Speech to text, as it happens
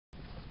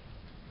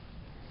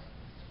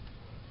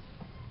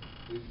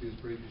Please be as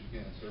brief as you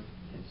can, sir.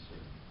 Yes,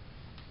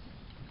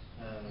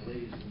 sir.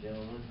 Ladies and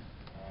gentlemen,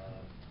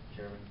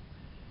 Chairman,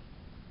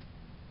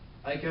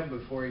 I come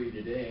before you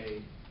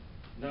today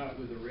not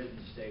with a written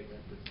statement,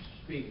 but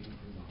speaking from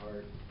the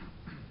heart.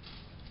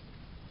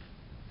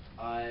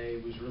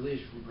 I was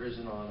released from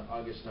prison on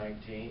August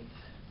 19th,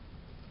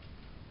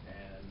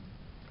 and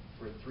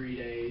for 3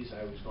 days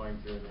I was going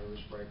through a nervous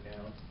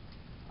breakdown.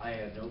 I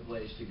had no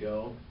place to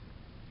go,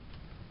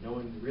 no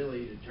one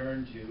really to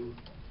turn to.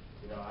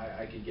 You know,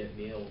 I could get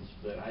meals,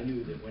 but I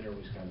knew that winter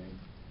was coming,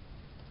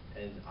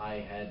 and I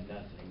had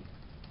nothing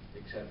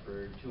except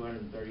for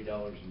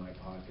 $230 in my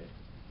pocket.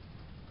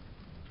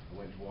 I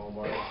went to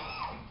Walmart,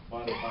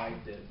 bought a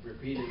bike that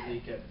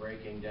repeatedly kept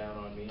breaking down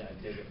on me.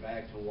 I'd take it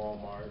back to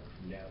Walmart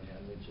from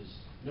downtown, which is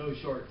no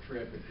short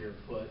trip if you're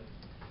afoot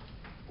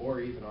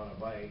or even on a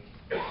bike.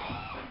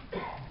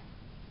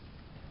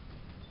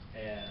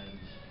 And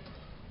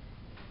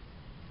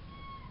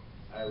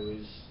I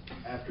was,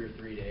 after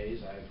 3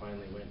 days, I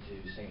finally went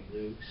to St.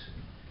 Luke's.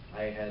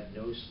 I had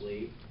no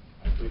sleep.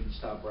 I couldn't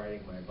stop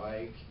riding my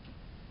bike,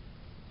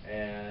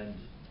 and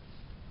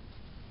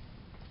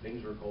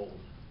things were cold,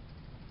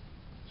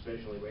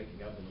 especially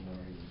waking up in the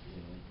morning.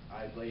 You know,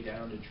 I'd lay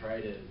down to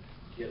try to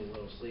get a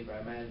little sleep.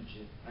 I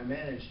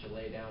managed to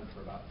lay down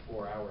for about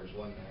 4 hours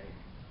one night.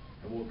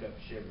 I woke up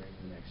shivering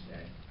the next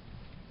day.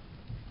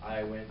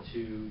 I went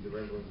to the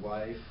River of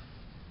Life.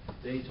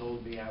 They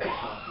told me I was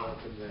not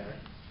welcome there.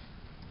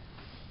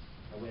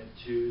 I went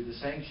to the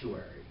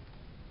sanctuary.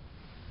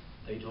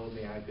 They told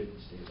me I couldn't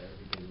stay there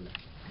because of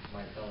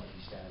my felony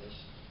status.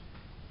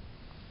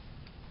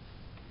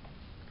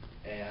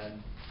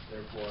 And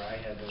therefore I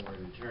had nowhere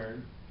to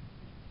turn.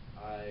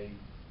 I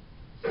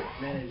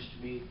managed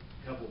to meet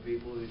a couple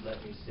people who'd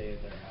let me stay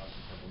at their house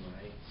a couple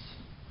nights.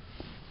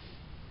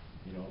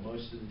 You know,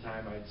 most of the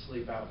time I'd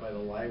sleep out by the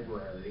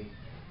library.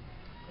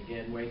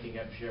 Again, waking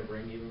up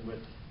shivering, even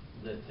with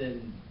the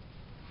thin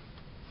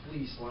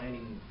fleece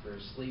lining for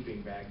a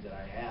sleeping bag that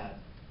I had.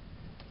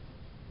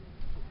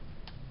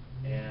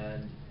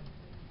 And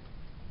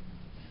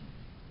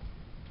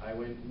I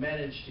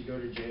managed to go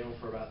to jail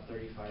for about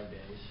 35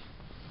 days.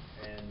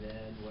 And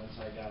then once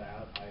I got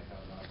out, I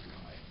found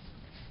Occupy.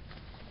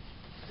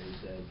 They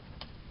said,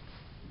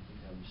 you can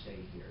come stay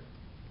here.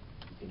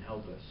 You can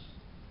help us.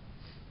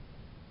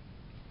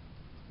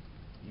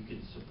 You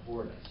can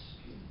support us.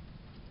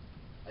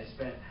 I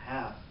spent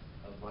half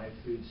of my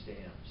food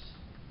stamps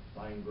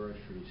buying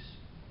groceries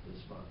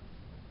this month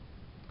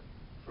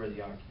for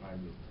the Occupy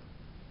movement.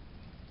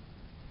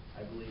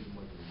 I believe in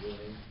what they're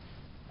doing.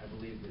 I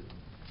believe that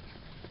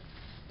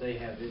they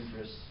have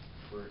interests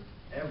for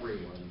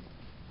everyone,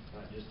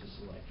 not just a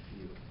select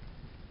few.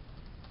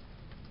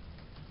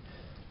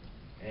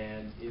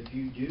 And if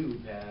you do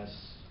pass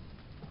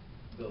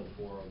Bill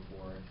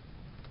 404,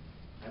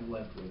 I'm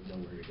left with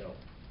nowhere to go.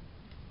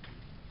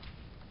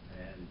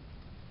 And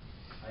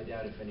I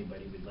doubt if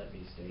anybody would let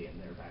me stay in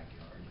their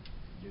backyard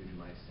due to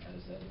my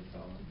status as a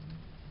felon.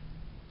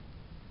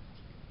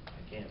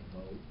 I can't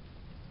vote.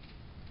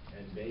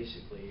 And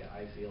basically,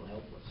 I feel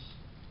helpless.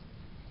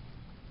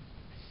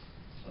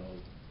 So,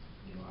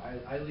 you know,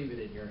 I leave it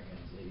in your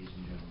hands, ladies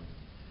and gentlemen.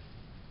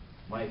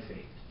 My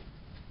fate.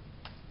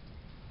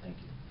 Thank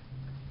you.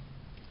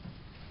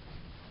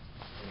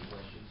 Any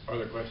questions? Are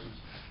there questions?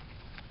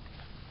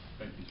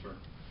 Thank you, sir.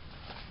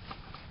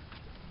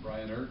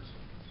 Brian Ertz.